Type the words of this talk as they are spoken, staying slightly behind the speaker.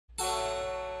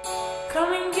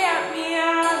Come and get me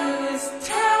out of this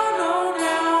town, oh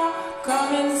now.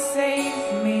 Come and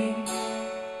save me.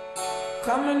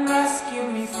 Come and rescue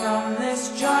me from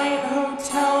this giant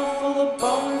hotel full of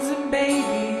bones and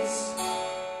babies.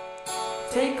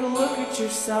 Take a look at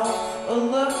yourself, a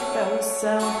look that will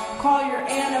sell. Call your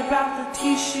aunt about the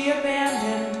tea she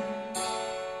abandoned.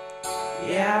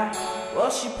 Yeah,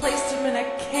 well she placed him in a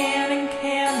can and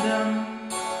canned him.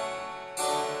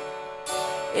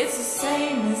 It's the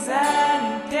same as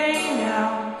any day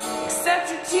now,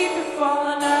 except your teeth are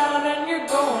falling out and you're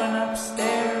going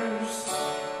upstairs.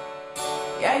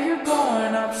 Yeah, you're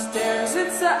going upstairs.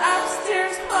 It's a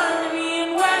upstairs harmony,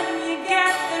 and when you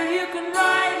get there you can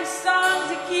write a song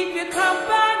to keep you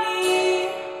company.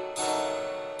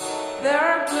 There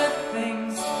are good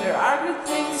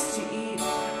things to eat,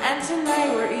 and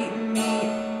tonight we're eating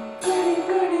meat. Goody,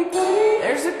 goody, goody.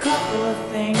 There's a couple of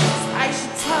things I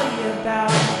should tell you about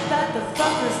that the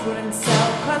fuckers wouldn't sell,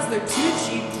 'cause they're too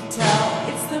cheap to tell.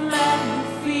 It's the men who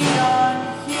feed on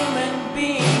human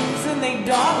beings, and they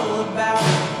dawdle about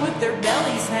with their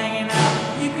bellies hanging out.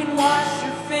 You can wash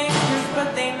your fingers,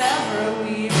 but they never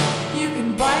leave. You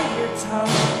can bite your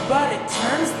tongue, but it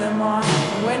turns them on.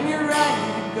 And when you're ready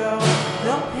to go,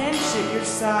 they'll pinch at your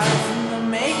sides and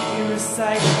they'll make you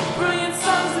recite brilliant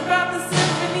songs about the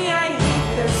symphony. I hate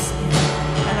their skin,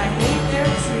 and I hate their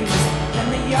trees, and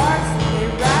the yards that they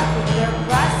wrap with their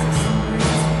plastics and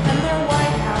greens, and their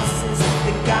White Houses,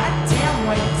 the goddamn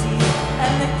white teeth,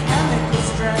 and the chemicals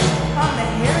drenched on the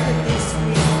hair that they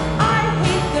squeeze. I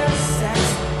hate their sex,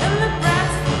 and the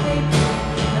brats that they beat,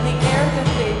 and the air that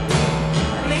they breathe,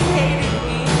 and they hated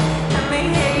me, and they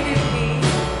hated me,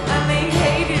 and they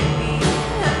hated me,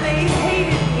 and they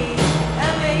hated me,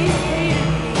 and they hated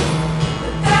me.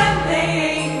 But then they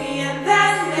ate me, and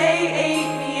then they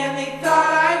ate me, and they thought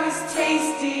I was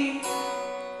tasty.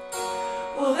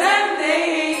 Well, then they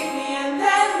ate me, and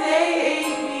then they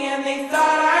ate me, and they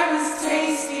thought I was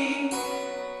tasty.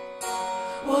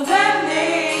 Well, then they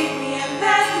ate me, and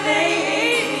then they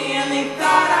ate me, and they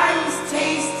thought I was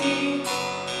tasty.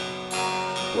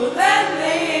 Well, then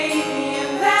they